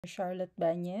Charlotte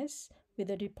Banez with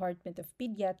the Department of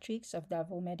Pediatrics of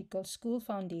Davao Medical School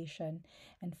Foundation,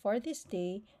 and for this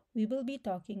day, we will be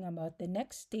talking about the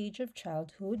next stage of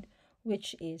childhood,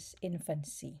 which is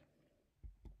infancy.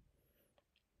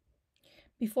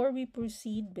 Before we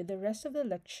proceed with the rest of the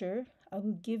lecture, I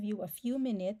will give you a few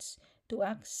minutes to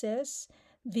access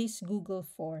this Google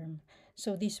form.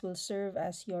 So this will serve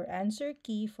as your answer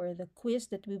key for the quiz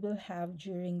that we will have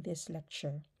during this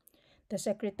lecture. The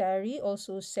secretary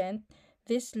also sent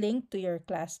this link to your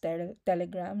class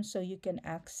telegram so you can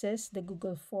access the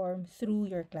Google form through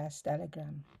your class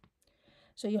telegram.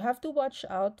 So you have to watch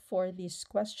out for this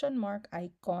question mark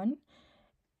icon,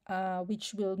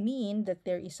 which will mean that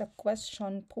there is a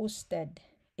question posted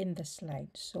in the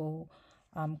slide. So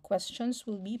questions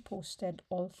will be posted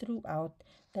all throughout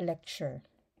the lecture.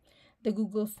 The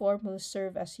Google form will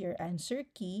serve as your answer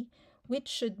key, which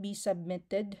should be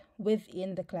submitted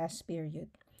within the class period.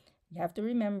 You have to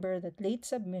remember that late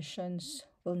submissions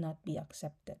will not be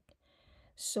accepted.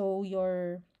 So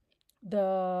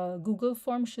the Google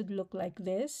form should look like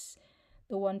this,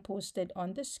 the one posted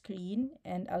on the screen,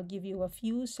 and I'll give you a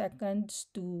few seconds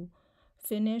to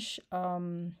finish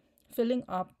filling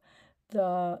up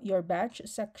your batch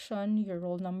section, your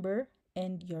roll number,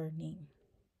 and your name.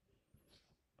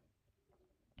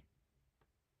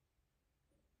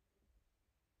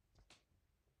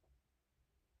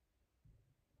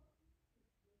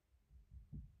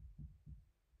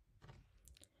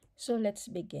 So let's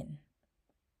begin.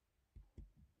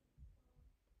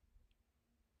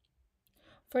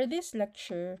 For this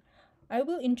lecture, I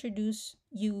will introduce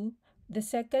you the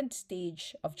second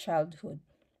stage of childhood,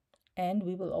 and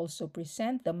we will also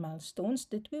present the milestones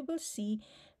that we will see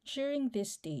during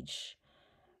this stage.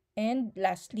 And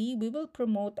lastly, we will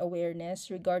promote awareness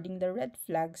regarding the red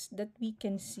flags that we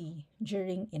can see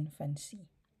during infancy.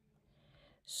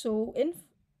 So,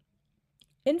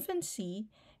 infancy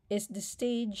is the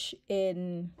stage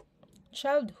in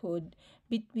childhood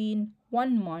between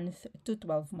 1 month to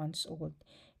 12 months old.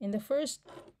 In the first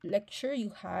lecture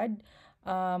you had,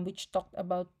 which talked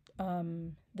about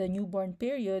the newborn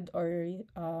period or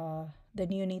the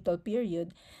neonatal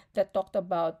period, that talked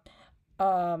about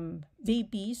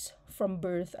babies from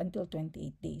birth until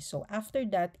 28 days. So after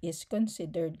that is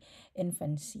considered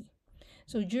infancy.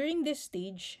 So during this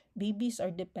stage, babies are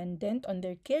dependent on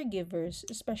their caregivers,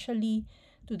 especially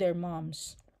to their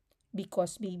moms,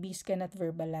 because babies cannot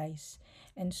verbalize.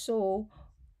 And so,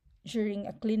 during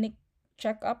a clinic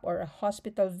checkup or a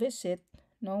hospital visit,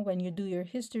 no, when you do your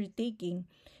history taking,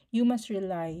 you must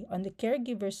rely on the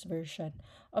caregiver's version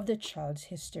of the child's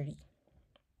history.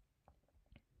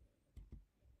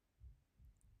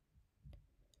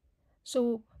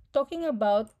 So, talking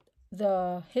about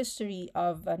the history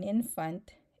of an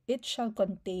infant, it should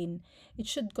contain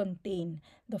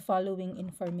the following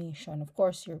information. Of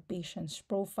course, your patient's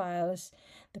profiles,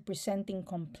 the presenting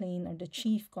complaint or the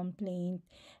chief complaint,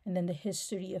 and then the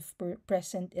history of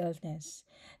present illness.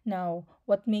 Now,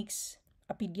 what makes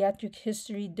a pediatric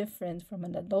history different from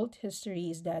an adult history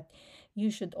is that you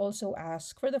should also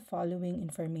ask for the following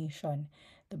information: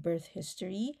 the birth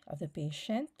history of the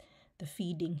patient, the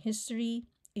feeding history,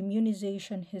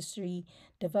 immunization history,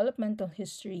 developmental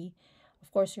history, of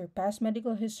course, your past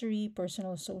medical history,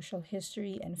 personal social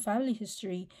history, and family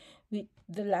history.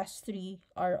 The last three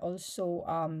are also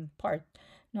part,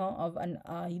 no, of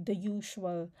the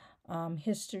usual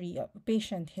history of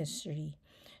patient history.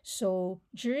 So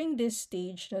during this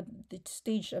stage, the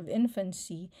stage of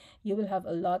infancy, you will have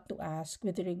a lot to ask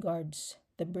with regards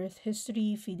the birth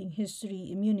history, feeding history,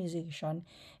 immunization,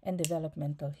 and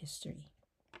developmental history.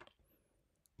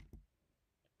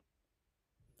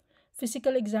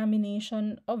 Physical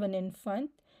examination of an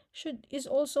infant is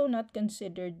also not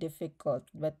considered difficult,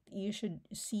 but you should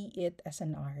see it as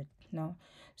an art. No,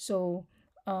 so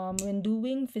when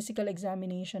doing physical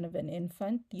examination of an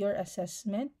infant, your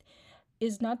assessment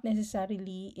is not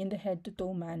necessarily in the head to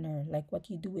toe manner like what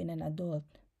you do in an adult.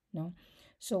 No,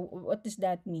 so what does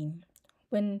that mean?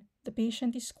 When the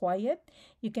patient is quiet,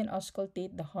 you can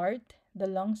auscultate the heart, the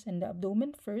lungs, and the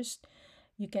abdomen first.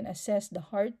 You can assess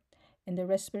the heart and the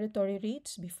respiratory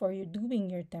rates before you're doing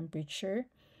your temperature.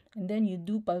 And then you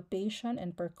do palpation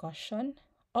and percussion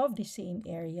of the same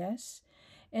areas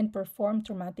and perform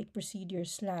traumatic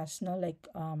procedures last, no, like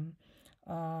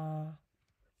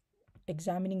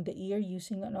examining the ear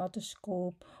using an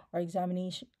otoscope or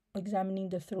examining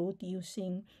the throat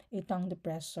using a tongue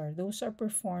depressor. Those are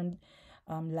performed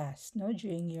last, no,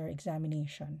 during your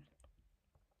examination.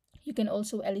 You can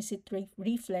also elicit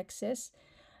reflexes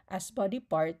as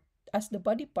the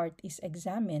body part is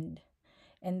examined,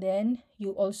 and then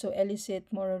you also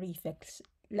elicit motor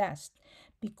last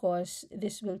because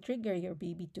this will trigger your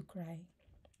baby to cry.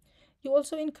 You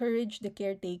also encourage the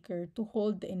caretaker to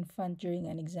hold the infant during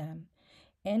an exam.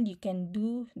 And you can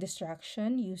do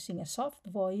distraction using a soft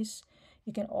voice.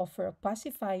 You can offer a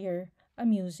pacifier, a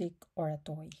music, or a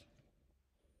toy.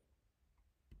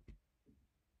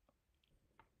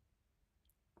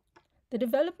 The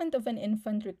development of an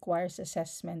infant requires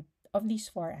assessment of these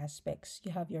four aspects.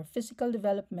 You have your physical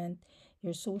development,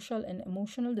 your social and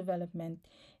emotional development,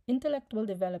 intellectual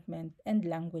development, and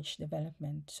language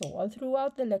development. So, all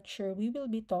throughout the lecture, we will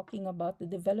be talking about the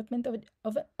development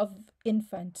of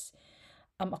infants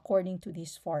according to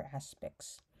these four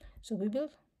aspects. So, we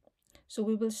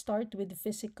will start with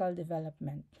physical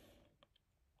development.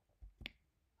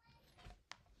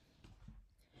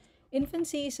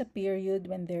 Infancy is a period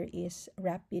when there is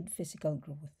rapid physical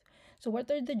growth. So,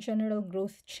 what are the general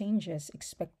growth changes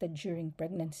expected during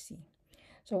pregnancy?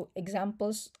 So,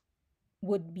 examples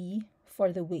would be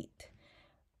for the weight.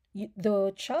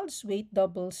 The child's weight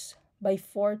doubles by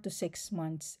 4 to 6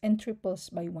 months and triples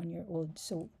by 1 year old.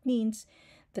 So, it means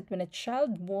that when a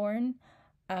child born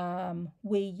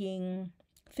weighing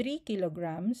 3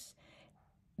 kilograms,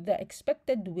 the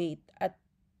expected weight at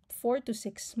 4 to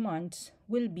 6 months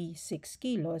will be 6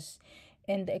 kilos,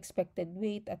 and the expected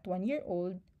weight at 1 year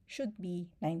old should be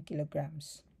 9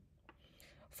 kilograms.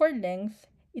 For length,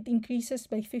 it increases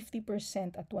by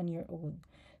 50% at 1 year old.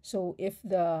 So if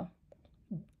the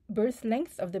birth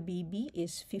length of the baby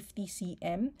is 50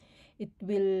 cm, it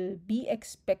will be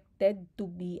expected to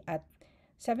be at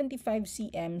 75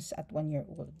 cms at 1 year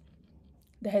old.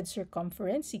 The head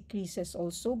circumference increases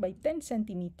also by 10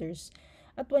 centimeters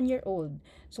at 1 year old.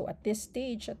 So at this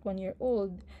stage, at 1 year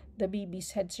old, the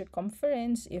baby's head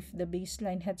circumference, if the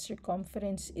baseline head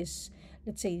circumference is,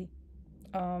 let's say,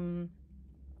 um,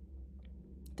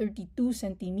 32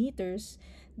 centimeters,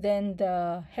 then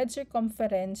the head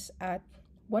circumference at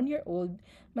 1 year old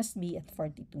must be at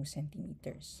 42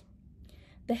 centimeters.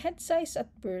 The head size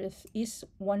at birth is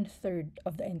one third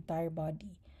of the entire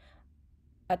body.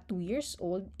 At 2 years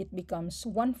old, it becomes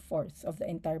one fourth of the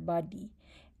entire body.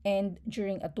 And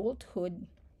during adulthood,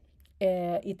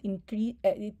 it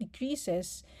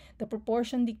decreases, the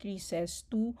proportion decreases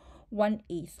to one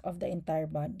eighth of the entire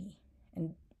body.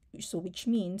 And so, which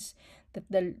means that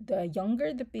the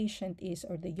younger the patient is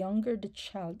or the younger the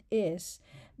child is,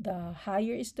 the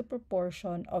higher is the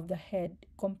proportion of the head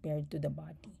compared to the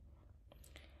body.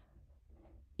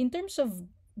 In terms of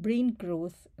brain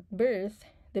growth at birth,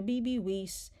 the baby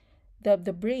weighs, the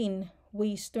brain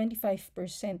weighs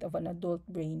 25% of an adult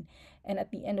brain, and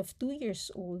at the end of 2 years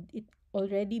old, it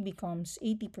already becomes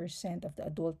 80% of the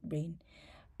adult brain.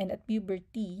 And at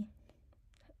puberty,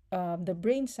 the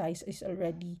brain size is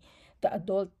already the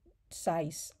adult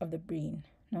size of the brain.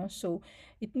 No? So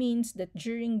it means that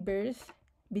during birth,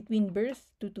 between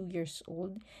birth to 2 years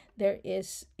old, there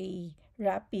is a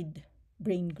rapid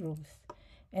brain growth.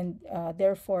 And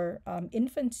therefore,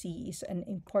 infancy is an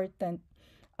important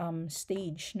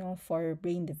stage, no, for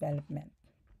brain development.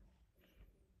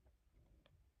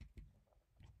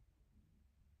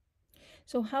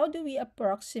 So how do we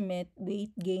approximate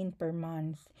weight gain per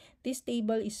month? This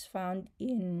table is found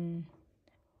in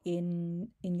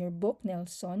your book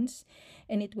Nelson's,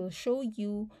 and it will show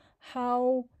you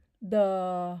how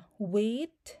the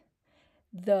weight,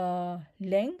 the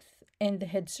length, and the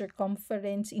head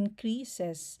circumference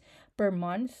increases per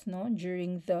month, no,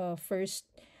 during the first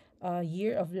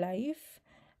year of life.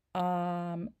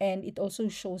 And it also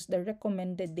shows the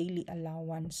recommended daily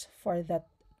allowance for that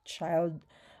child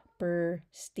per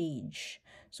stage.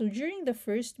 So during the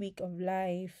first week of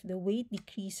life, the weight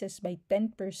decreases by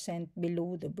 10%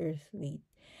 below the birth weight.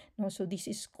 No, so this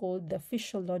is called the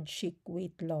physiologic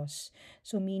weight loss.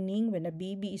 So meaning when a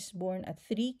baby is born at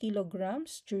 3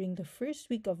 kilograms during the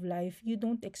first week of life, you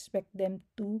don't expect them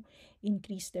to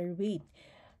increase their weight.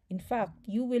 In fact,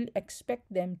 you will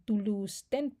expect them to lose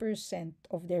 10%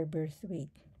 of their birth weight.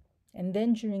 And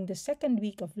then during the second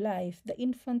week of life, the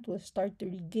infant will start to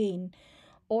regain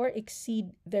or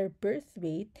exceed their birth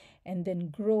weight and then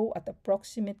grow at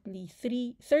approximately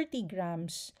 30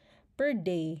 grams per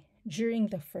day during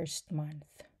the first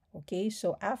month. Okay,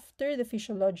 so after the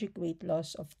physiologic weight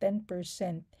loss of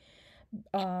 10%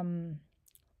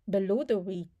 below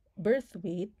the birth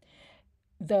weight,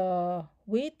 the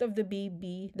weight of the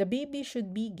baby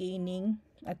should be gaining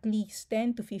at least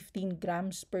 10 to 15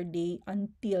 grams per day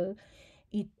until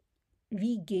it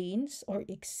regains or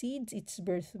exceeds its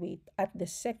birth weight at the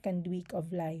second week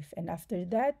of life. And after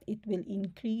that, it will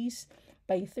increase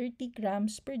by 30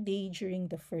 grams per day during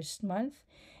the first month.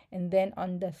 And then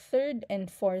on the third and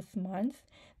fourth month,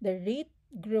 the rate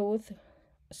growth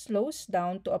slows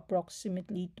down to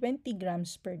approximately 20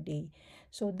 grams per day,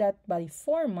 so that by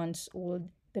 4 months old,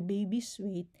 the baby's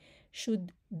weight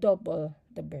should double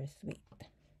the birth weight.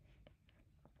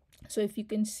 So if you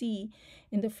can see,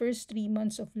 in the first 3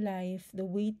 months of life, the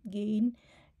weight gain,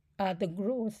 the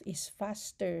growth is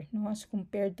faster, no, as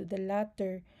compared to the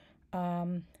latter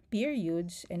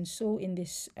periods. And so in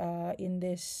this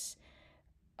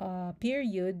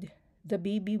period, the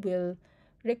baby will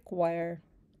require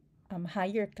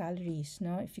higher calories.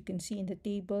 No, if you can see in the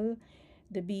table,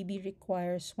 the baby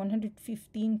requires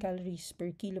 115 calories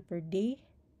per kilo per day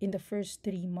in the first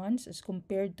 3 months, as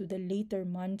compared to the later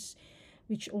months,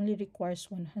 which only requires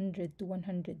 100 to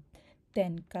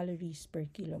 110 calories per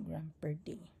kilogram per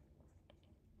day.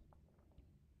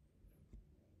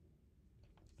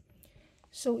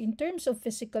 So, in terms of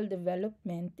physical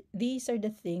development, these are the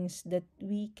things that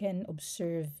we can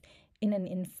observe in an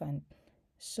infant.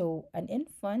 So, an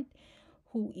infant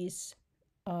who is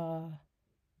uh,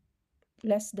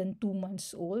 less than 2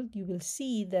 months old, you will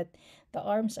see that the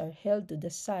arms are held to the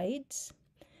sides.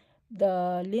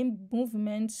 The limb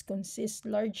movements consist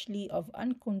largely of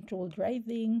uncontrolled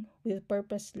writhing with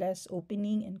purposeless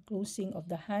opening and closing of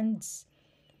the hands.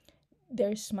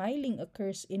 Their smiling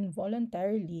occurs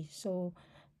involuntarily, so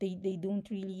they don't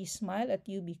really smile at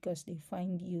you because they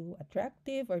find you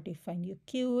attractive or they find you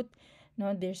cute.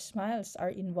 No, their smiles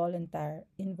are involuntary.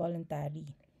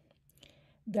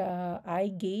 The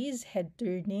eye gaze, head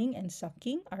turning, and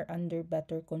sucking are under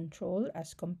better control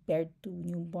as compared to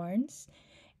newborns,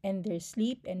 and their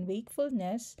sleep and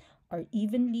wakefulness are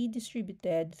evenly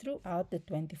distributed throughout the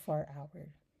 24-hour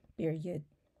period.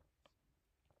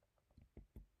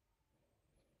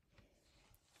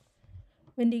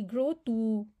 When they grow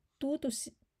to 2 to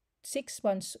 6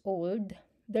 months old,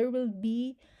 there will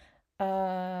be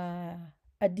a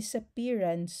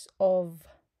disappearance of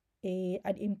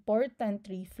an important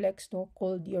reflex, no,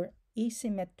 called your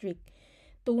asymmetric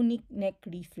tonic neck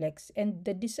reflex. And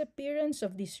the disappearance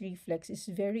of this reflex is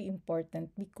very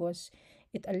important because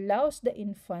it allows the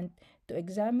infant to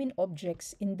examine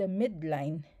objects in the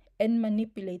midline and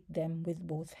manipulate them with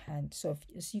both hands. So,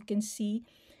 as you can see,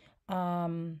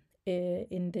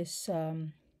 in this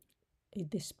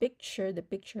picture, the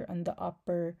picture on the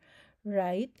upper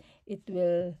right, it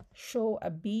will show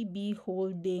a baby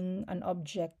holding an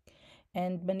object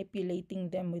and manipulating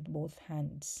them with both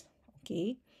hands.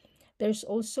 Okay. There's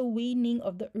also waning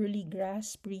of the early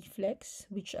grasp reflex,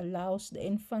 which allows the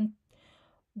infant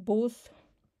both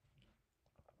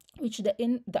which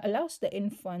allows the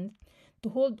infant to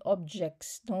hold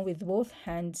objects, no, with both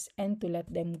hands and to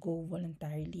let them go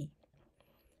voluntarily.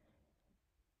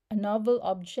 A novel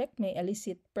object may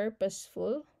elicit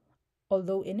purposeful,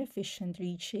 although inefficient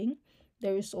reaching.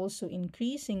 There is also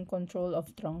increasing control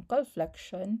of truncal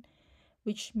flexion,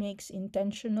 which makes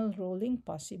intentional rolling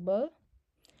possible.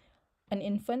 An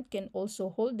infant can also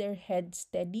hold their head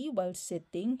steady while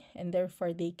sitting, and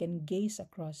therefore they can gaze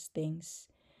across things.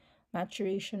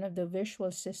 Maturation of the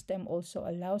visual system also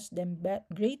allows them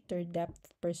greater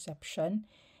depth perception,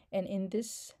 and in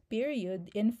this period,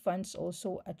 infants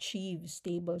also achieve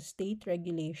stable state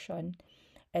regulation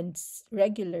and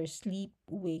regular sleep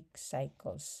wake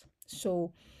cycles.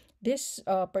 So, this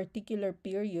particular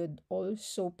period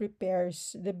also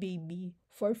prepares the baby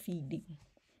for feeding.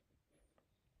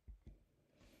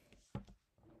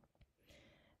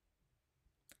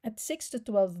 At 6 to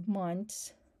 12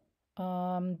 months,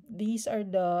 these are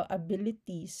the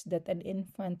abilities that an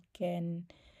infant can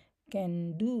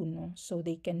do, no? So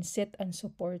they can sit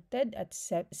unsupported at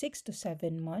 6 to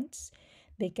 7 months.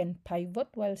 They can pivot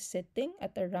while sitting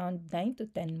at around 9 to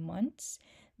 10 months.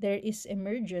 There is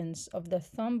emergence of the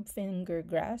thumb finger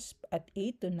grasp at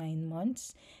 8 to 9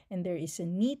 months, and there is a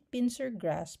neat pincer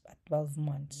grasp at 12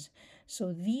 months.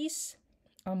 So these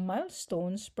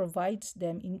milestones provides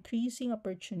them increasing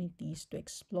opportunities to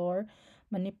explore,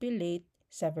 manipulate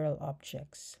several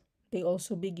objects. They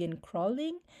also begin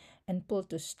crawling and pull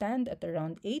to stand at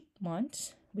around 8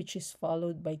 months, which is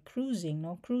followed by cruising.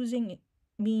 Now, cruising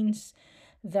means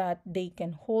that they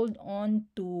can hold on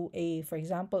to for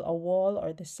example, a wall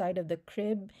or the side of the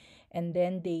crib, and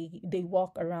then they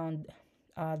walk around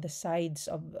the sides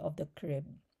of the crib.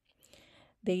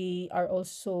 They are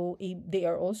also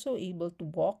able to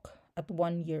walk at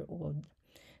 1 year old.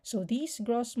 So these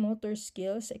gross motor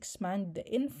skills expand the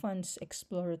infant's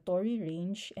exploratory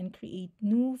range and create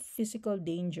new physical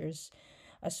dangers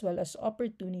as well as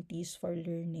opportunities for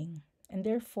learning. And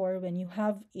therefore, when you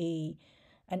have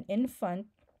an infant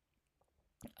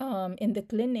in the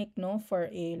clinic, no, for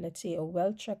a, let's say, a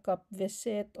well checkup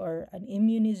visit or an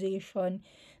immunization,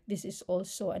 this is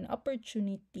also an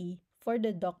opportunity for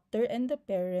the doctor and the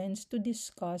parents to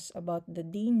discuss about the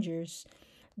dangers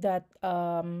that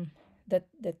how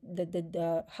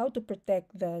to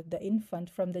protect the infant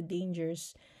from the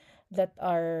dangers that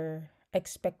are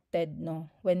expected, no,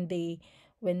 when they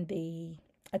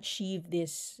achieve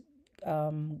this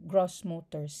gross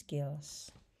motor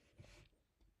skills.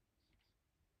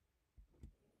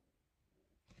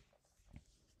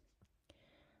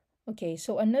 Okay,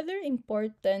 so another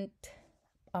important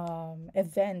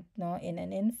event, no, in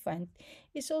an infant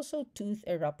is also tooth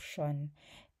eruption.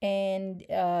 And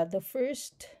the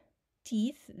first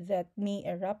teeth that may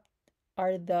erupt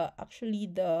are the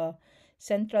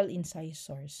central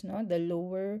incisors, no, the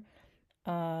lower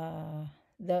uh,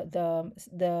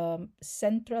 the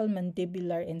central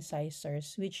mandibular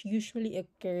incisors, which usually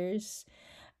occurs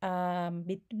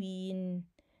between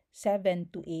 7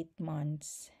 to 8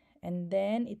 months, and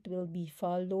then it will be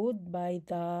followed by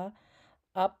the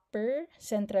upper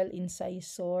central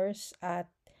incisors at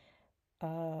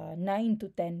 9 to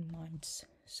 10 months.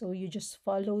 So you just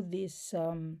follow this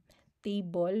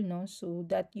table, no, so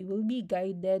that you will be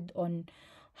guided on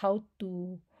how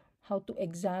to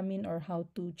examine or how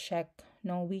to check,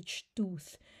 no, which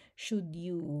tooth should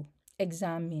you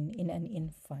examine in an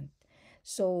infant.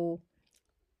 So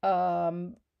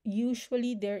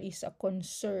usually there is a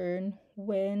concern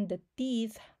when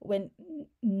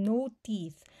no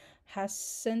teeth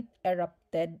hasn't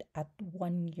erupted at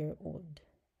 1 year old.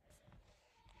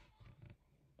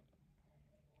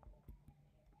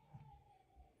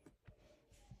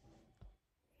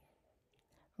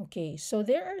 Okay, so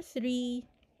there are three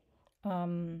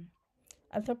um,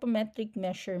 anthropometric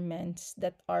measurements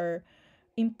that are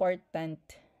important,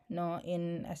 no,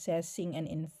 in assessing an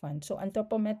infant. So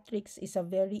anthropometrics is a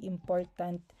very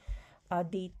important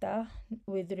data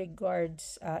with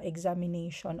regards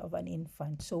examination of an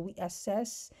infant. So we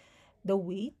assess the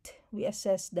weight, we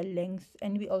assess the length,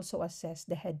 and we also assess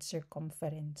the head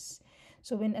circumference.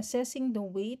 So when assessing the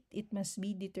weight, it must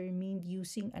be determined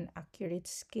using an accurate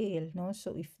scale, no?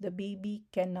 So if the baby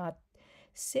cannot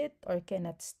sit or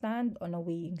cannot stand on a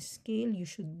weighing scale, you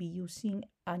should be using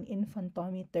an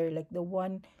infantometer like the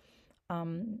one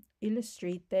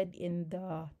illustrated in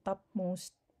the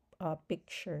topmost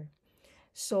picture.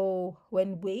 So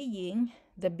when weighing,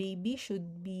 the baby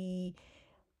should be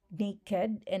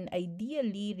naked, and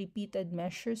ideally repeated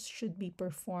measures should be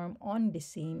performed on the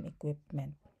same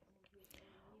equipment.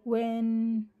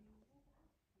 When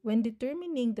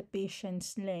determining the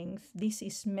patient's length, this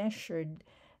is measured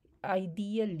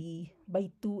ideally by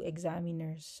two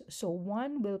examiners. So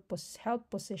one will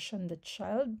help position the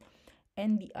child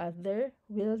and the other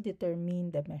will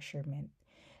determine the measurement.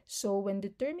 So when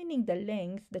determining the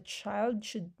length, the child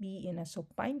should be in a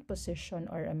supine position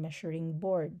or a measuring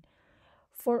board.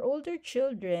 For older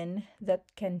children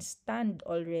that can stand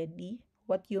already,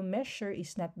 what you measure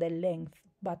is not the length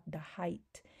but the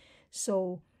height.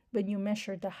 So when you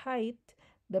measure the height,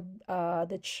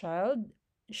 the child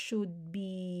should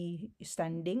be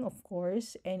standing, of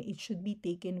course, and it should be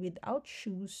taken without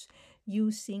shoes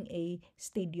using a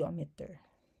stadiometer.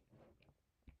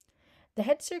 The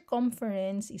head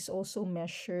circumference is also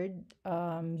measured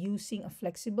using a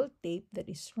flexible tape that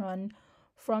is run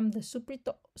from the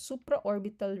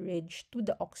supraorbital ridge to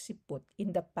the occiput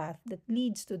in the path that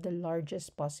leads to the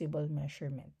largest possible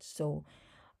measurement. So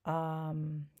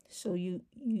you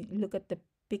look at the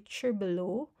picture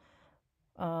below.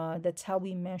 That's how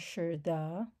we measure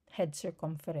the head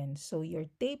circumference. So your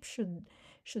tape should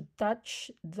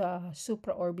touch the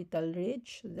supraorbital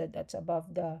ridge, that's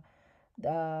above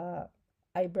the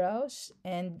eyebrows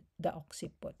and the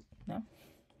occiput. No?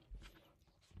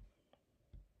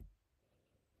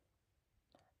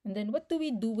 And then what do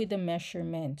we do with the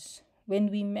measurements?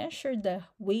 When we measure the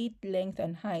weight, length,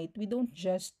 and height, we don't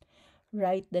just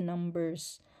write the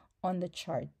numbers on the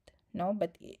chart. No,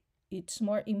 but it's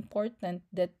more important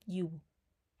that you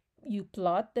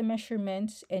plot the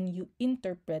measurements and you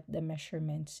interpret the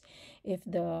measurements if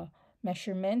the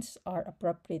measurements are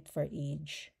appropriate for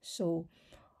age. So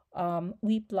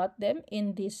we plot them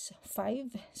in these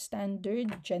five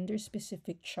standard gender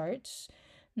specific charts.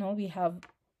 Now we have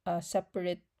a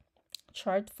separate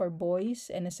chart for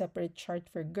boys and a separate chart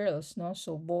for girls. No,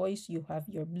 so boys, you have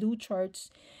your blue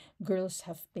charts, girls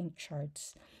have pink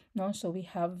charts. No, so we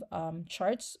have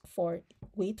charts for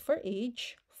weight for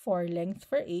age, for length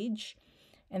for age,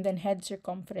 and then head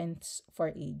circumference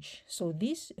for age. So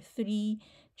these three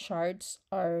charts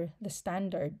are the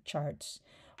standard charts.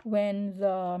 When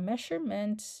the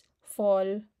measurements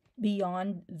fall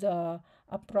beyond the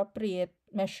appropriate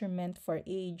measurement for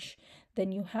age,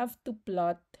 then you have to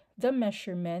plot the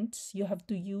measurements. You have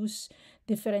to use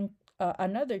different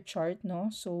another chart, no?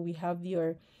 So we have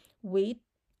your weight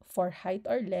for height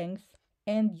or length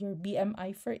and your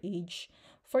BMI for age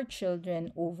for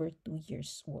children over 2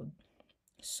 years old.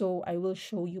 So I will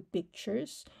show you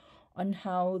pictures on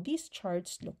how these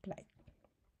charts look like.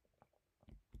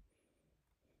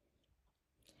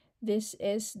 This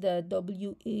is the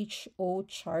WHO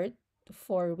chart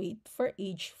for weight for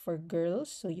age for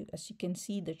girls. So as you can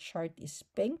see, the chart is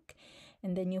pink,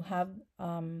 and then you have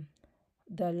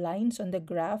the lines on the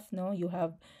graph. No, you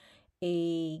have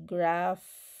a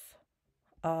graph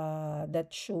that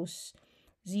shows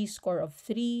z-score of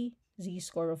 3,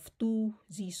 z-score of 2,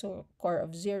 z-score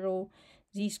of 0,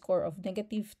 z-score of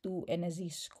negative 2, and a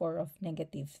z-score of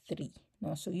negative 3.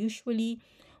 No? So usually,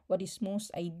 what is most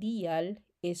ideal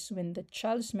is when the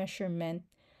child's measurement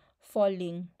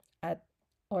falling at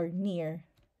or near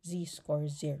z-score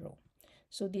 0.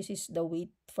 So this is the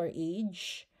weight for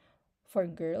age for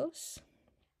girls.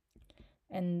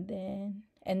 And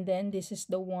then this is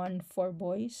the one for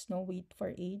boys, no weight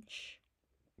for age.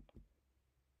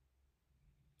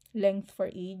 Length for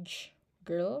age,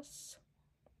 girls.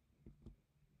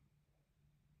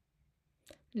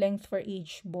 Length for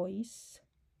age, boys.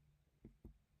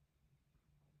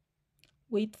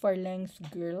 Weight for length,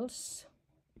 girls.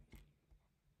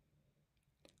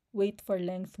 Weight for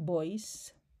length,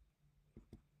 boys.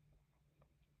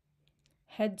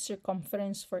 Head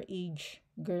circumference for age,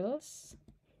 girls.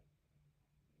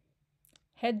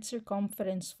 Head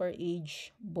circumference for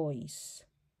age, boys.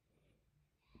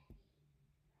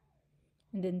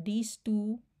 And then these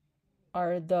two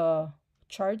are the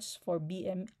charts for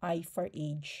BMI for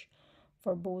age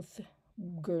for both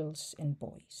girls and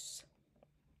boys.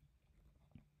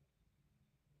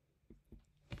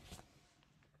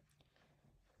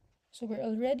 So we're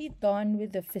already done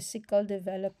with the physical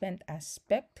development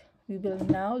aspect. We will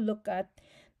now look at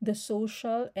the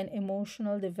social and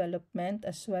emotional development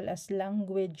as well as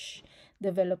language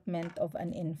development of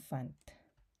an infant.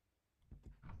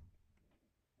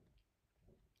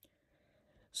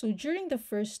 So during the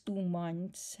first 2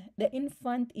 months, the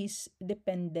infant is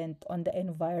dependent on the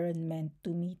environment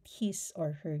to meet his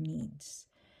or her needs.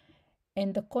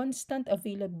 And the constant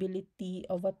availability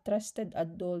of a trusted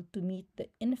adult to meet the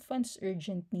infant's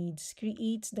urgent needs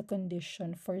creates the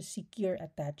condition for secure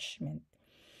attachment.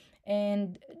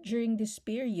 And during this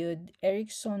period,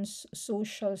 Erickson's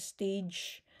social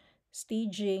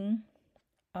staging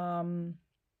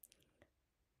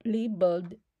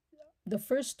labeled the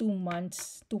first 2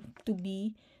 months to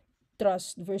be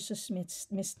trust versus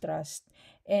mistrust,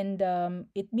 and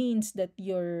it means that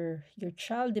your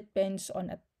child depends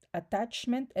on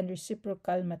attachment and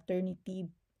reciprocal maternity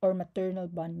or maternal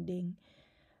bonding.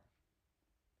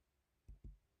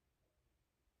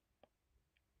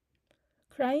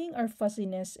 Crying or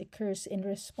fuzziness occurs in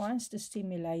response to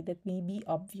stimuli that may be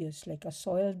obvious, like a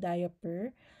soiled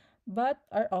diaper, but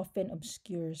are often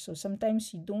obscure. So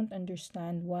sometimes you don't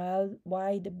understand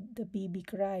why the baby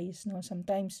cries. No,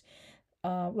 sometimes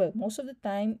well, most of the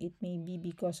time it may be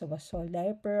because of a soiled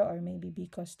diaper or maybe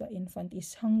because the infant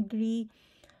is hungry.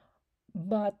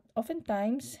 But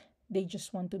oftentimes they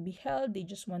just want to be held, they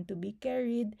just want to be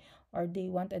carried, or they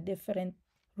want a different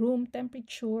room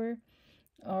temperature,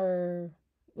 or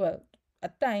well,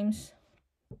 at times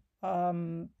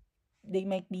um they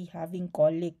might be having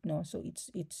colic, no? So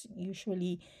it's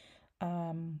usually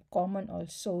common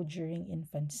also during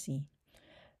infancy.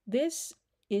 This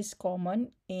is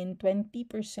common in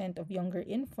 20% of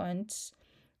infants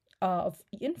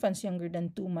younger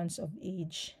than 2 months of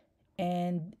age.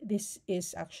 And this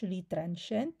is actually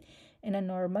transient and a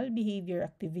normal behavior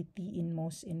activity in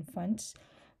most infants.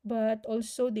 But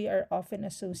also, they are often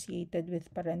associated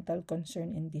with parental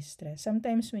concern and distress.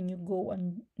 Sometimes, when you go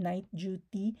on night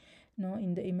duty, no,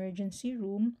 in the emergency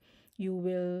room, you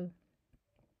will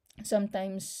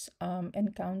sometimes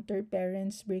encounter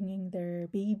parents bringing their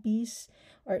babies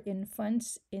or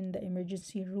infants in the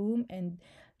emergency room and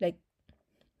like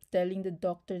telling the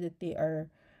doctor that they are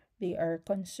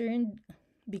concerned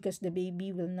because the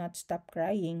baby will not stop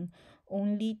crying,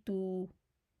 only to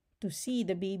see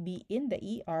the baby in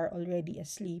the ER already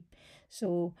asleep.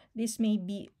 So this may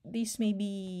be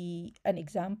an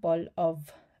example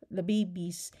of the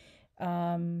babies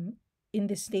um in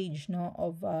the stage, no,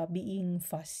 of being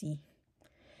fussy.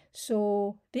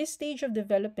 So this stage of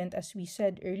development, as we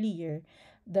said earlier,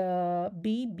 the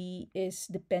baby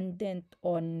is dependent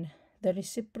on the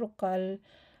reciprocal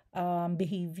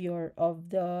behavior of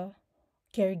the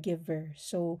caregiver.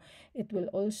 So it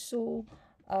will also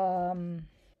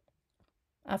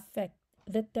affect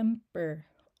the temper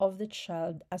of the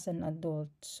child as an adult.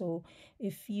 So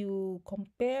if you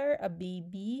compare a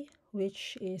baby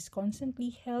which is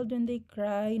constantly held when they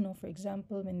cry, for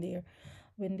example, when they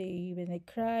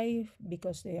cry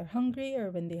because they are hungry,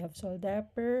 or when they have soul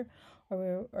diaper,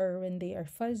 or when they are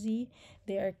fuzzy,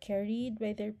 they are carried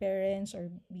by their parents or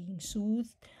being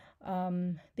soothed.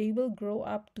 They will grow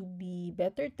up to be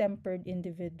better tempered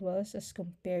individuals as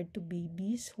compared to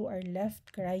babies who are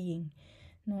left crying,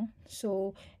 no.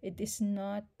 So it is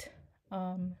not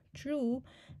true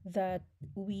that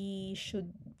we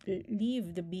should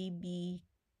leave the baby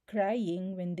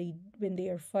crying when they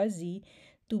are fuzzy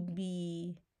to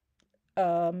be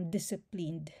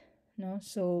disciplined, no.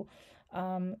 So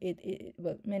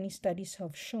well, many studies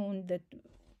have shown that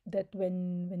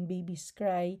when babies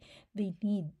cry, they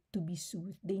need to be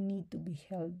soothed, they need to be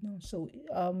held, no. So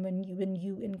when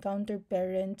you encounter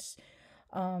parents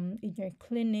in your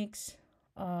clinics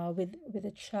with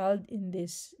a child in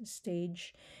this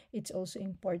stage, it's also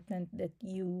important that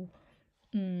you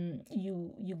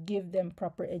give them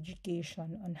proper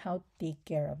education on how to take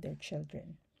care of their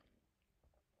children.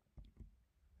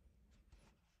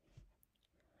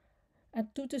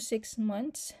 At 2 to 6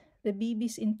 months, the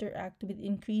babies interact with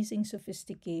increasing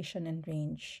sophistication and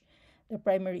range. The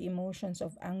primary emotions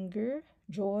of anger,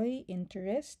 joy,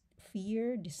 interest,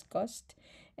 fear, disgust,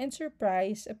 and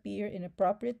surprise appear in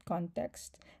appropriate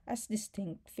context as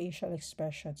distinct facial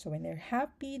expressions. So when they're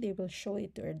happy, they will show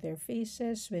it to their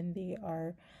faces. When they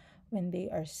are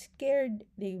scared,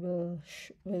 it will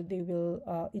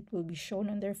be shown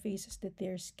on their faces that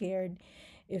they're scared.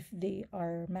 If they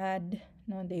are mad,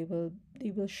 no, they will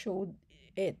show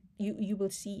it. You will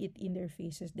see it in their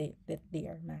faces that they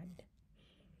are mad.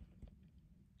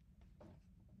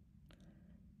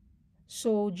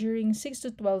 So during 6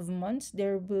 to 12 months,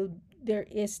 there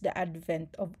is the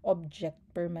advent of object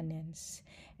permanence,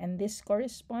 and this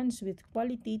corresponds with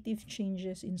qualitative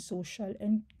changes in social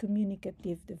and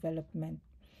communicative development.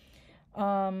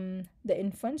 The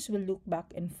infants will look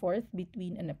back and forth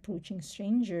between an approaching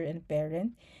stranger and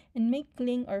parent and may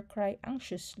cling or cry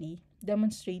anxiously,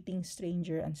 demonstrating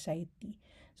stranger anxiety.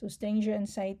 So, stranger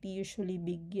anxiety usually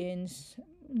begins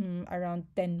around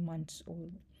 10 months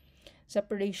old.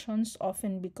 Separations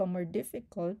often become more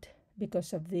difficult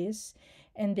because of this,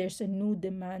 and there's a new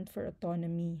demand for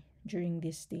autonomy during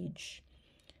this stage.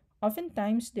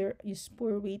 Oftentimes, there is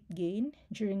poor weight gain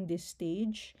during this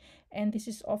stage, and this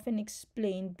is often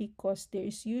explained because there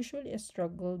is usually a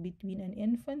struggle between an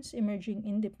infant's emerging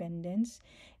independence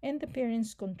and the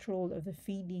parent's control of the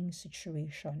feeding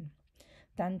situation.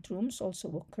 Tantrums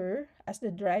also occur as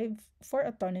the drive for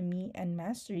autonomy and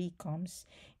mastery comes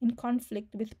in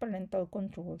conflict with parental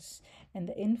controls and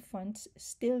the infant's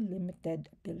still limited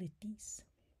abilities.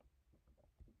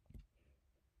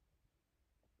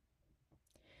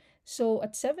 So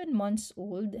at 7 months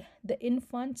old, the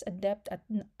infants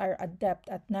are adept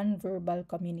at nonverbal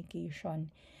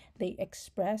communication. They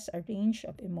express a range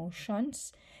of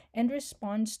emotions and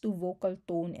responds to vocal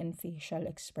tone and facial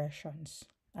expressions.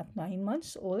 At 9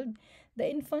 months old, the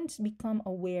infants become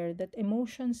aware that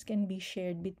emotions can be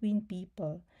shared between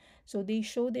people. So they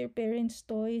show their parents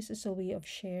toys as a way of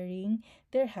sharing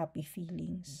their happy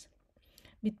feelings.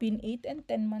 Between 8 and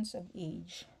 10 months of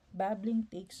age, babbling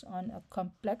takes on a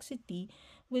complexity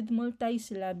with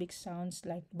multisyllabic sounds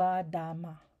like ba,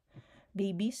 dama.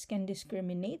 Babies can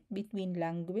discriminate between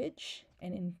language,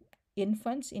 and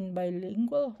infants in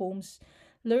bilingual homes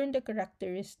learn the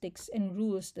characteristics and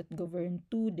rules that govern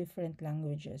two different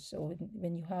languages. So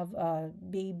when you have a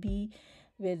baby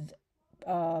with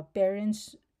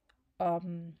parents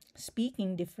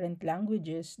speaking different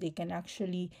languages, they can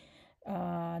actually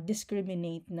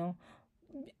discriminate, no,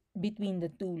 between the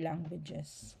two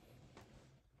languages.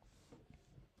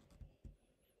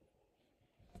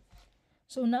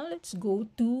 So now let's go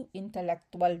to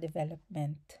intellectual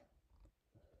development.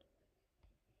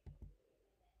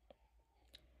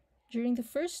 During the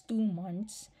first 2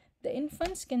 months, the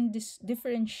infants can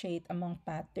differentiate among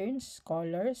patterns,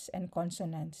 colors, and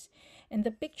consonants. And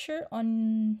the picture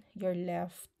on your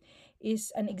left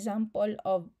is an example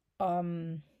of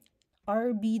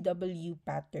RBW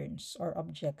patterns or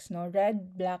objects, no,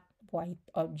 red, black, white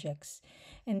objects.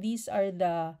 And these are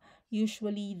the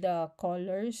usually the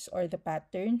colors or the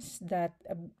patterns that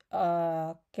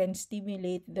can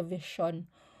stimulate the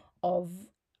vision of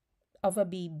a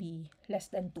baby less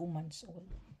than 2 months old.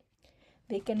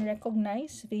 They can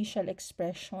recognize facial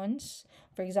expressions,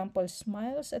 for example,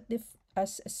 smiles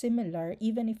as similar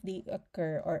even if they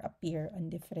occur or appear on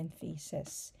different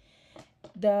faces.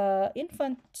 The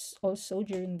infants also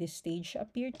during this stage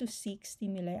appear to seek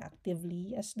stimuli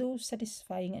actively as though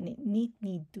satisfying an innate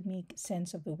need to make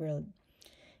sense of the world.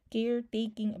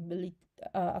 Caretaking ability,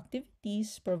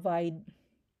 activities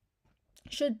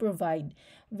should provide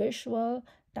visual,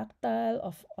 tactile,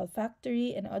 of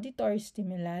olfactory, and auditory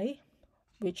stimuli,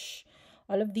 which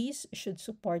all of these should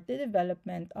support the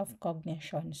development of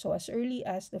cognition. So, as early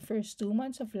as the first 2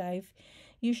 months of life,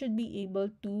 you should be able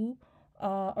to,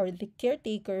 or the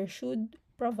caretaker should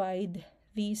provide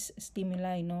these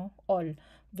stimuli, no? All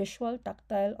visual,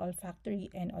 tactile, olfactory,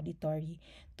 and auditory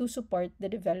to support the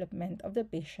development of the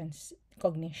patient's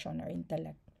cognition or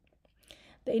intellect.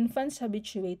 The infants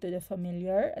habituate to the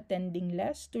familiar, attending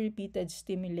less to repeated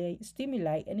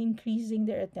stimuli and increasing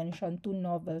their attention to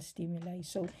novel stimuli.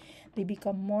 So they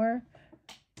become more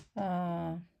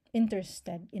uh,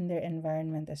 interested in their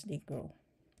environment as they grow.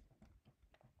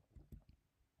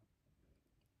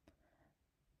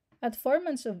 At 4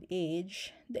 months of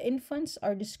age, the infants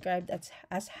are described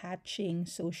as hatching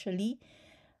socially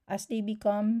as they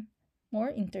become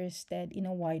more interested in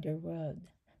a wider world.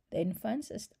 The infants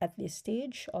at this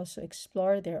stage also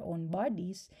explore their own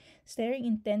bodies, staring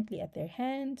intently at their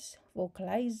hands,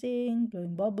 vocalizing,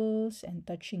 blowing bubbles, and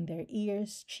touching their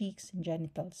ears, cheeks, and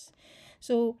genitals.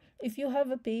 So, if you have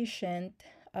a patient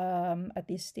at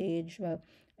this stage, well,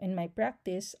 in my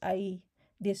practice, I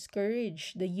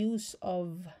discourage the use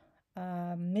of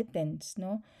mittens,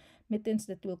 no? Mittens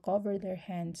that will cover their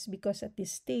hands because at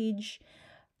this stage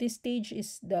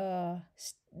is the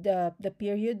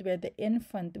period where the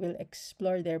infant will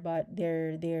explore their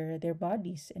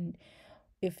bodies, and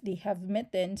if they have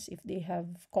mittens, if they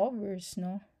have covers,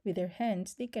 no, with their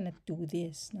hands, they cannot do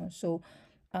this, no. So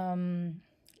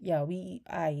yeah,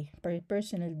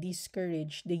 personally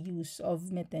discourage the use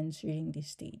of mittens during this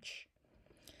stage.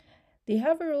 They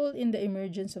have a role in the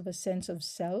emergence of a sense of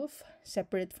self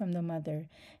separate from the mother,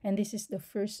 and this is the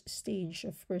first stage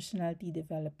of personality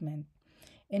development.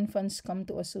 Infants come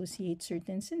to associate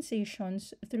certain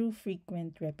sensations through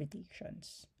frequent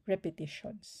repetitions.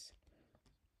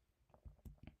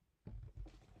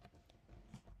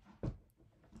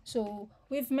 So,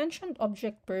 we've mentioned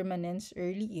object permanence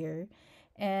earlier,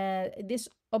 and this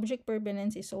object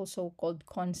permanence is also called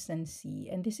constancy,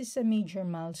 and this is a major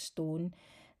milestone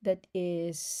that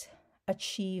is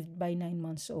achieved by 9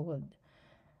 months old.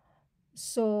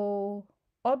 So,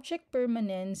 object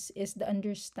permanence is the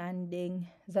understanding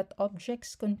that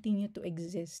objects continue to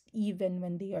exist even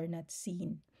when they are not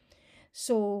seen.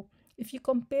 So, if you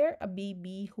compare a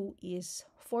baby who is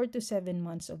 4 to 7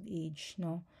 months of age,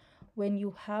 no, when they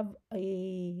have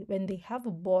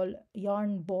a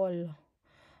yarn ball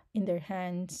in their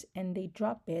hands and they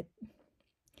drop it,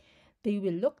 they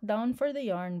will look down for the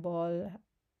yarn ball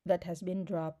that has been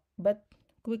dropped, but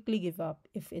quickly give up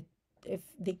if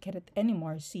they cannot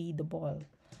anymore see the ball.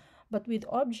 But with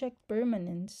object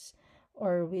permanence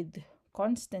or with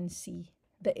constancy,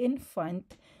 the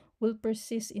infant will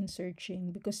persist in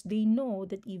searching because they know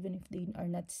that even if they are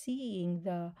not seeing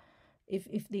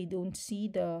if they don't see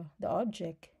the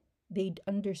object, they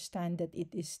understand that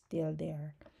it is still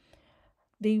there.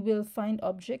 They will find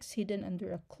objects hidden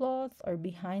under a cloth or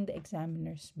behind the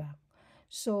examiner's back.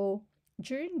 So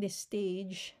during this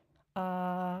stage,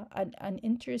 an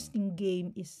interesting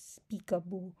game is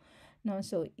peekaboo. No,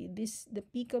 so the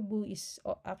peekaboo is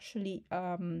actually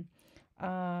an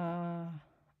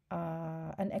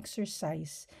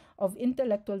exercise of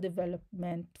intellectual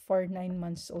development for 9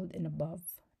 months old and above.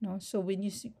 No, so when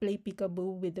you play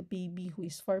peekaboo with a baby who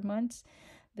is 4 months,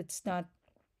 that's not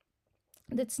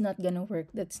that's not gonna work.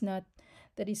 That is not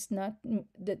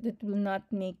that will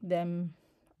not make them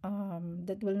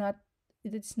that will not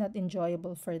it's not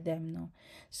enjoyable for them, no.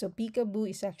 So peekaboo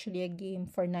is actually a game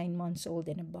for 9 months old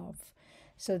and above.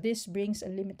 So this brings a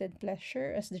limited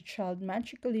pleasure as the child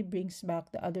magically brings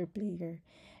back the other player.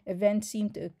 Events seem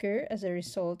to occur as a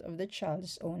result of the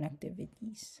child's own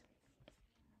activities.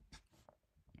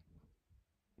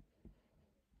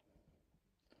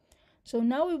 So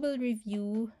now we will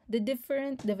review the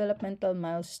different developmental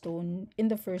milestone in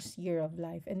the first year of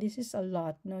life, and this is a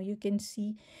lot. No, you can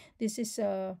see this is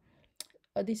a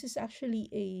this is actually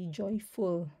a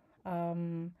joyful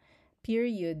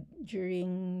period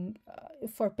during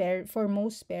for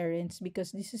most parents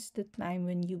because this is the time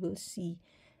when you will see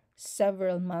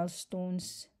several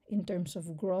milestones in terms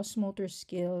of gross motor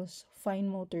skills, fine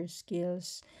motor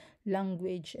skills,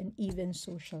 language, and even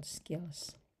social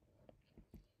skills.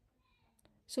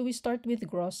 So we start with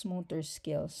gross motor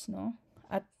skills, no?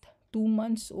 At 2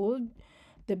 months old,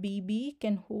 the baby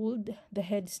can hold the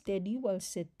head steady while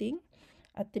sitting.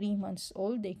 At 3 months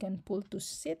old, they can pull to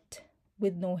sit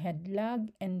with no head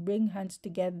lag and bring hands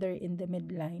together in the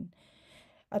midline.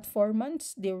 At 4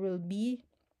 months, there will be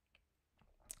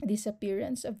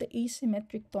disappearance of the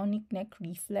asymmetric tonic neck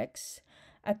reflex.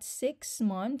 At 6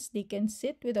 months, they can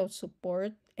sit without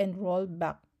support and roll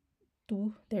back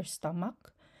to their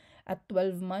stomach. At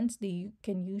 12 months, they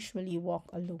can usually walk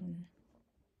alone.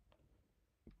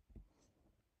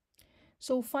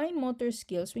 So, fine motor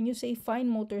skills, when you say fine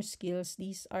motor skills,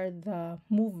 these are the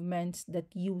movements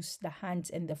that use the hands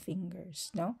and the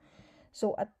fingers, no?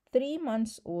 So, at 3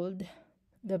 months old,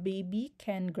 the baby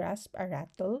can grasp a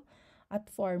rattle.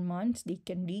 At 4 months, they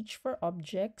can reach for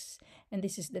objects, and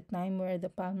this is the time where the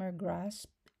palmar grasp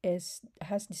has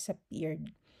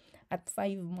disappeared. At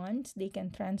 5 months, they can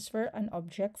transfer an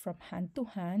object from hand to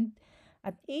hand.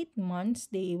 At 8 months,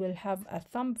 they will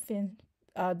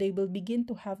begin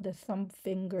to have the thumb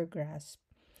finger grasp.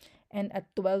 And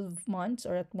at 12 months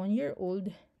or at 1 year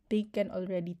old, they can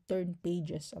already turn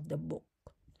pages of the book.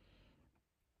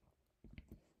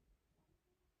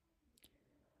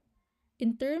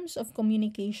 In terms of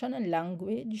communication and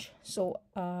language, so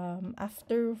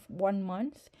after 1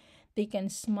 month, they can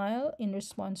smile in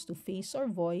response to face or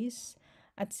voice.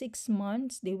 At 6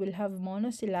 months, they will have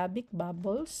monosyllabic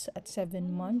babbles. At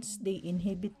 7 months, they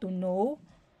inhibit to know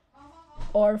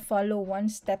or follow one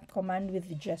step command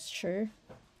with gesture.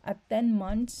 At 10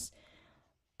 months,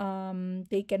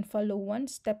 they can follow one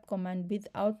step command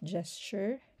without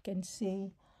gesture, can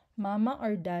say mama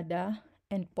or dada,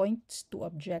 and points to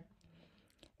object.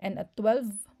 And at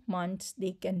 12 months,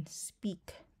 they can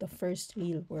speak the first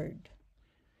real word.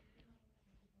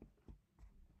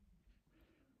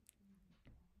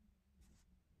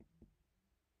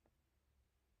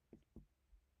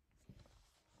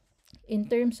 In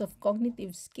terms of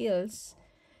cognitive skills,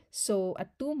 so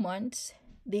at 2 months,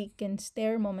 they can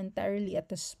stare momentarily at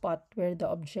the spot where the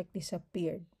object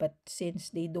disappeared. But since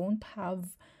they don't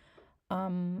have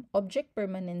object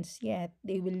permanence yet,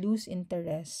 they will lose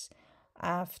interest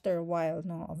after a while,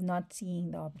 no, of not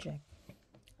seeing the object.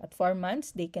 At 4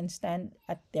 months, they can stand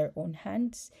at their own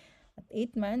hands. At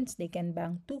 8 months, they can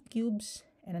bang two cubes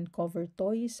and uncover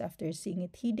toys after seeing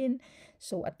it hidden.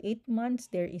 So at 8 months,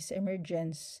 there is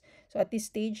emergence. So at this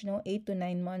stage, no, 8 to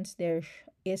 9 months, there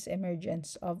is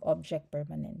emergence of object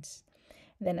permanence.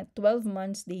 Then at 12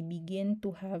 months, they begin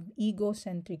to have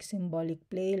egocentric symbolic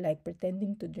play like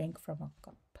pretending to drink from a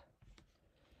cup.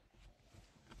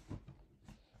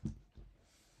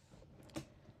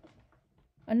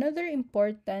 Another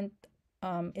important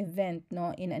event,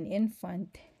 no, in an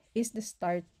infant is the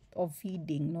start of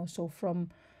feeding, no. So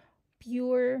from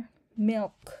pure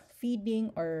milk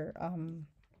feeding or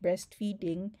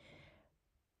breastfeeding,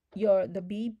 the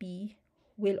baby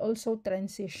will also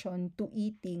transition to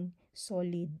eating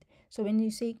solid. So when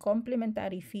you say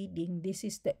complementary feeding, this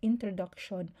is the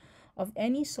introduction of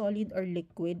any solid or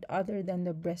liquid other than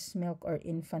the breast milk or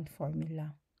infant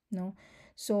formula, no.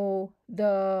 So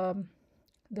the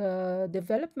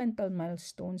developmental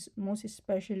milestones, most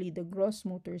especially the gross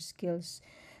motor skills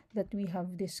that we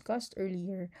have discussed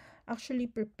earlier, actually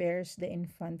prepares the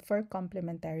infant for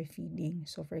complementary feeding.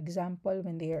 So, for example,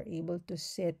 when they are able to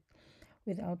sit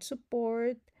without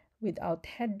support, without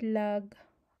head lag,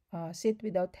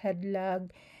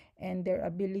 and their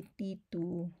ability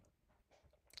to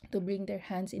bring their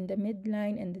hands in the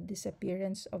midline and the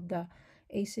disappearance of the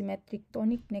asymmetric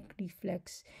tonic neck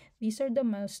reflex. These are the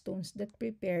milestones that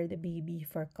prepare the baby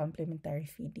for complementary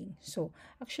feeding. So,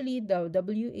 actually, the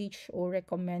WHO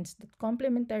recommends that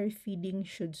complementary feeding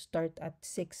should start at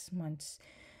 6 months.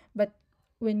 But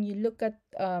when you look at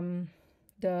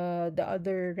the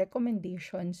other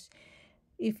recommendations,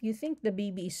 if you think the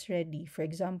baby is ready, for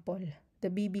example, the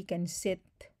baby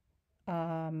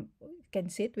um, can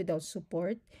sit without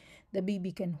support. The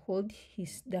baby can hold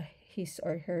his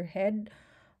or her head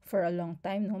for a long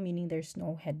time, no, meaning there's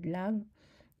no head lag.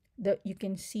 You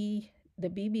can see the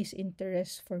baby's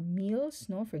interest for meals,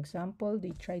 no. For example,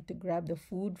 they try to grab the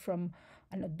food from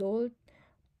an adult,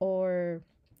 or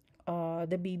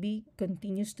the baby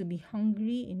continues to be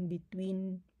hungry in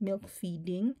between milk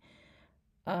feeding.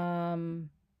 Um,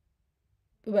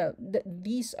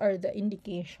 these are the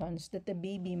indications that the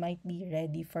baby might be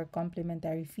ready for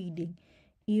complementary feeding,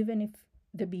 even if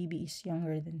the baby is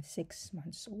younger than 6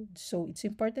 months old. So it's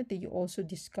important that you also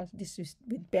discuss this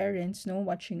with parents, no,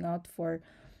 watching out for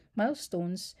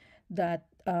milestones that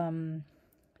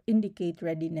indicate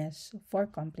readiness for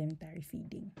complementary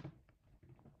feeding.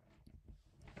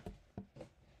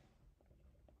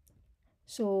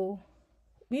 So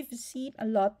we've seen a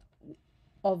lot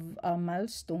of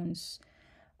milestones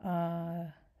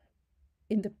uh,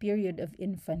 in the period of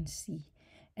infancy.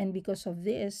 And because of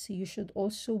this, you should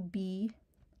also be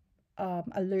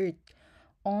alert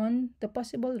on the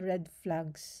possible red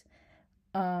flags,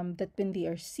 that when they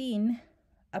are seen,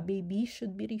 a baby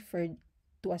should be referred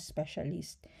to a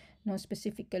specialist, no,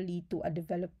 specifically to a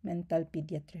developmental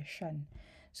pediatrician.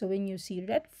 So when you see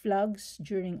red flags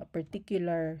during a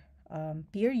particular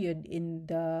period in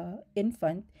the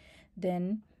infant,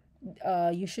 then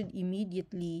you should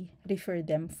immediately refer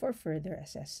them for further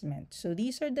assessment. So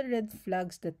these are the red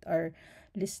flags that are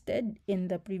listed in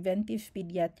the Preventive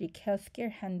Pediatric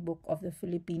Healthcare Handbook of the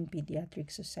Philippine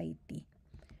Pediatric Society.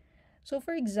 So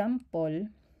for example,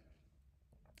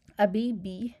 a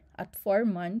baby at 4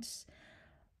 months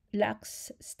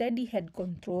lacks steady head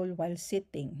control while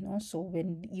sitting. No, so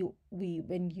when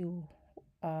you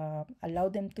allow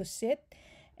them to sit,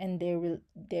 and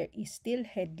there is still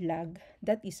head lag,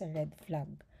 that is a red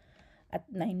flag. At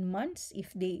 9 months,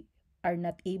 if they are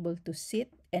not able to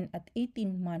sit, and at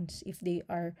 18 months, if they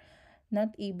are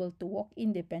not able to walk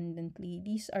independently,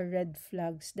 these are red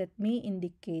flags that may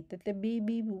indicate that the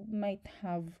baby might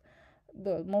have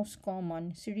the most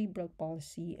common cerebral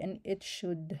palsy, and it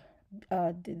should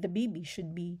the baby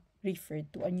should be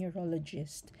referred to a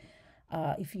neurologist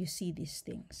if you see these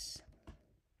things.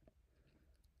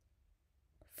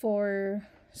 For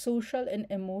social and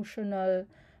emotional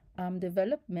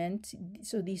development,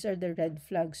 so these are the red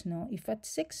flags. No, if at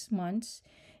 6 months,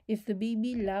 if the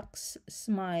baby lacks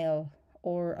smile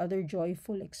or other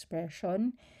joyful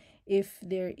expression, if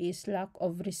there is lack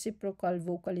of reciprocal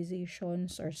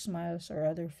vocalizations or smiles or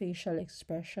other facial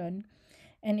expression,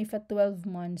 and if at 12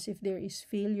 months, if there is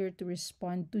failure to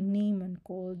respond to name and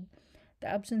cold, the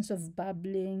absence of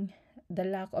babbling, the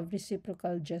lack of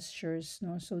reciprocal gestures,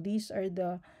 no, so these are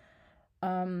the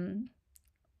um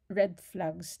red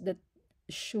flags that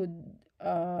should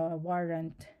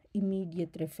warrant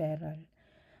immediate referral.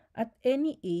 At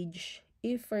any age,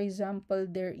 if, for example,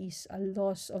 there is a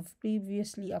loss of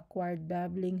previously acquired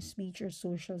babbling, speech, or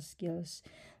social skills,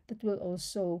 that will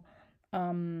also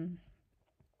um,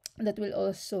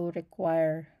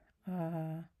 require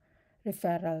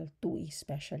referral to a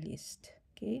specialist.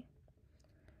 Okay.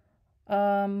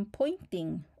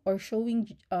 Pointing or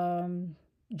showing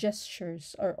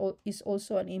gestures is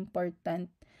also an important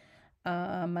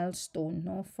milestone,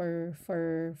 no, for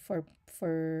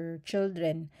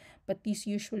children, but this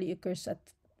usually occurs at,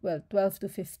 well, 12 to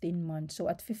 15 months. So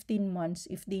at 15 months,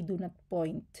 if they do not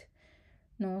point,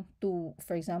 no, to,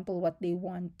 for example, what they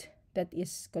want, that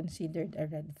is considered a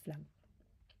red flag.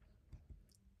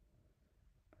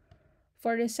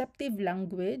 For receptive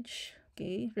language,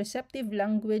 okay, receptive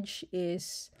language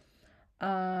is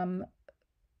um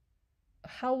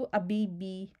how a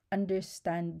baby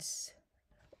understands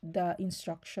the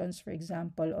instructions, for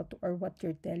example, or what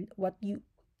you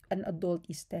an adult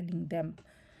is telling them.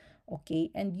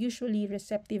 Okay, and usually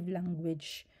receptive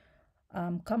language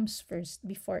comes first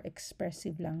before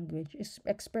expressive language.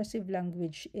 Expressive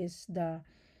language is the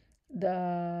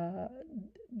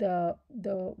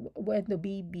when the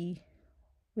baby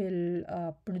will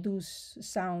produce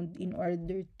sound in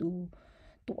order to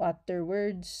utter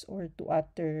words or to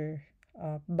utter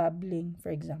babbling,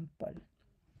 for example.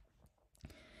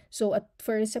 So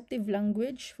for receptive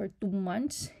language, for 2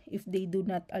 months, if they do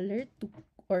not alert to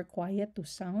or quiet to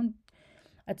sound,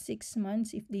 at 6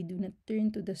 months, if they do not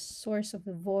turn to the source of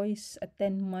the voice, at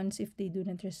 10 months, if they do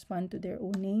not respond to their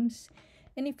own names,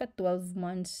 and if at 12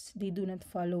 months, they do not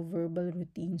follow verbal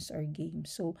routines or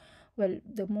games. So, well,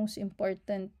 the most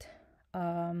important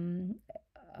um,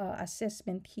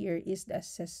 assessment here is the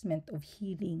assessment of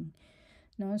hearing.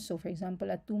 No, so for example,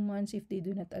 at 2 months, if they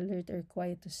do not alert or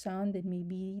quiet to sound, then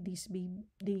maybe these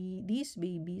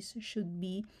babies should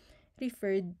be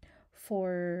referred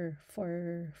for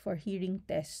hearing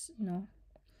tests. No,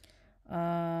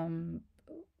 um,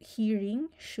 hearing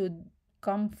should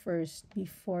come first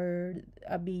before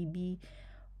a baby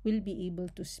will be able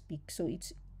to speak. So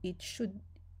it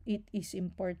is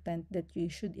important that you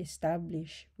should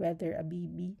establish whether a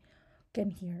baby can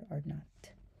hear or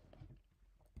not.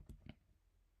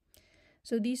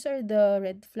 So these are the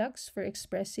red flags for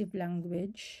expressive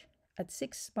language. At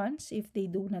 6 months, if they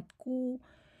do not coo,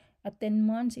 at 10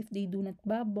 months, if they do not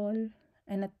babble,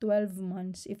 and at 12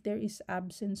 months, if there is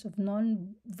absence of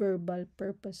non-verbal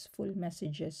purposeful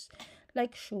messages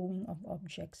like showing of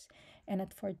objects. And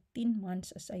at 14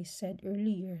 months, as I said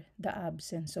earlier, the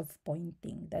absence of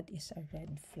pointing, that is a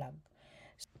red flag.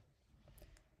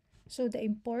 So the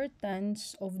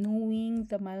importance of knowing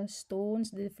the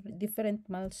milestones, the different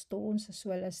milestones, as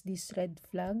well as these red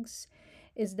flags,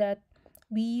 is that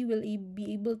we will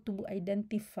be able to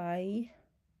identify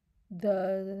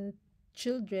the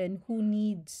children who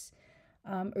needs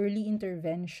early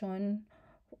intervention,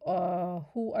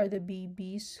 who are the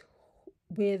babies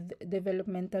with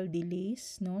developmental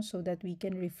delays, no, so that we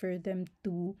can refer them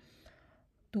to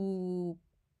the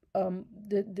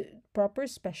proper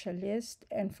specialist,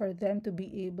 and for them to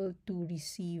be able to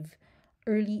receive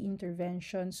early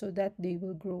intervention so that they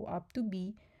will grow up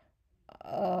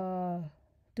uh,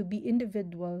 to be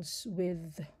individuals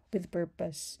with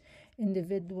purpose,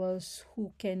 individuals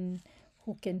who can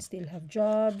still have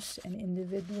jobs, and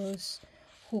individuals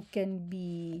who can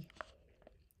be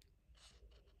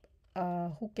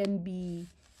who can be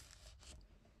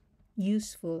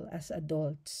useful as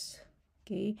adults.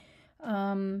 Okay.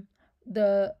 Um,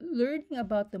 the learning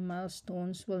about the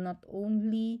milestones will not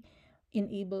only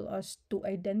enable us to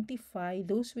identify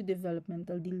those with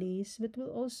developmental delays, but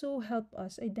will also help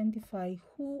us identify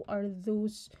who are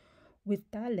those with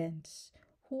talents,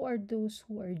 who are those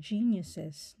who are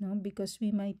geniuses, no? Because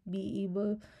we might be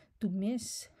able to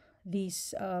miss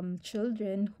these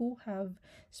children who have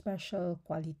special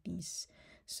qualities.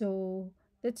 So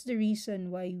that's the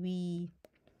reason why we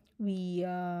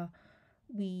uh,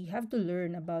 we have to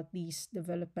learn about these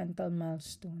developmental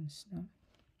milestones. No?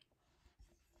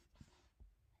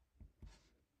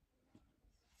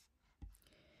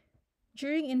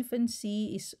 During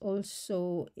infancy is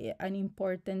also an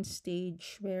important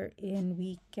stage wherein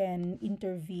we can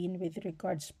intervene with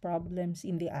regards problems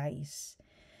in the eyes.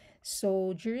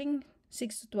 So during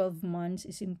 6 to 12 months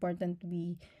is important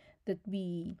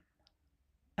we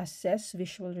assess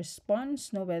visual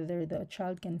response, know whether the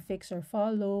child can fix or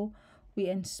follow. We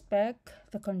inspect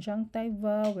the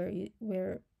conjunctiva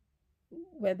where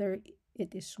whether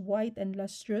it is white and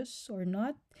lustrous or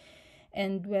not,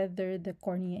 and whether the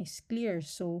cornea is clear.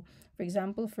 So, for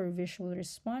example, for visual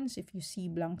response, if you see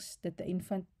blanks that the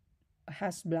infant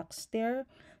has black stare,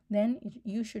 then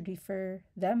you should refer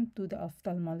them to the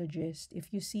ophthalmologist.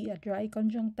 If you see a dry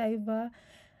conjunctiva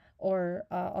or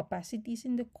opacities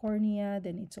in the cornea,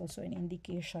 then it's also an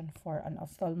indication for an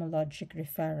ophthalmologic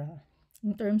referral.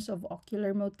 In terms of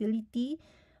ocular motility,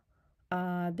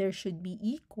 there should be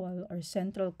equal or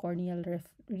central corneal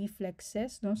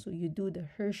reflexes, no? So you do the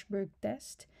Hirschberg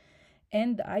test,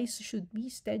 and the eyes should be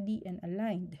steady and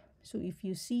aligned. So if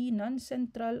you see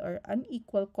non-central or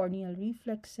unequal corneal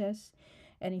reflexes,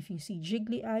 and if you see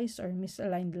jiggly eyes or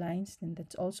misaligned lines, then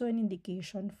that's also an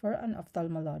indication for an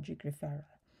ophthalmologic referral.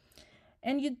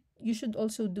 And you should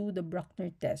also do the Bruckner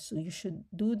test. So you should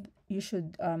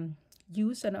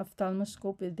use an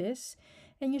ophthalmoscope with this,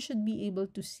 and you should be able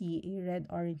to see a red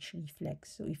orange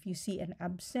reflex. So if you see an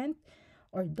absent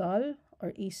or dull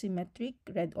or asymmetric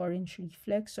red orange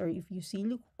reflex, or if you see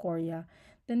leukocoria,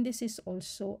 then this is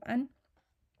also an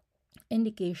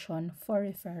indication for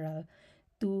referral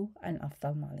to an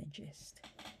ophthalmologist.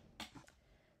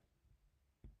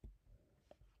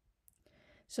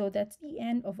 So that's the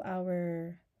end of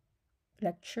our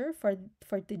lecture for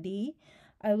today.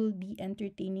 I will be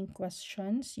entertaining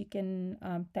questions. You can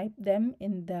type them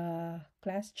in the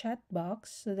class chat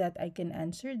box so that I can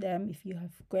answer them if you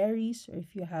have queries, or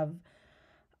if you have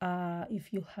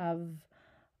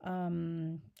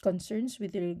concerns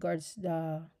with regards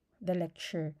the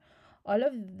lecture. All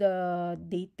of the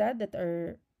data that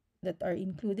are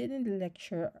included in the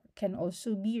lecture can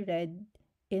also be read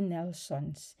in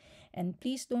Nelson's. And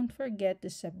please don't forget to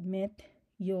submit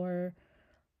your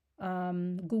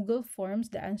Google Forms,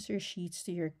 the answer sheets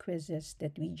to your quizzes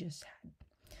that we just had.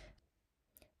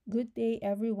 Good day,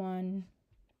 everyone.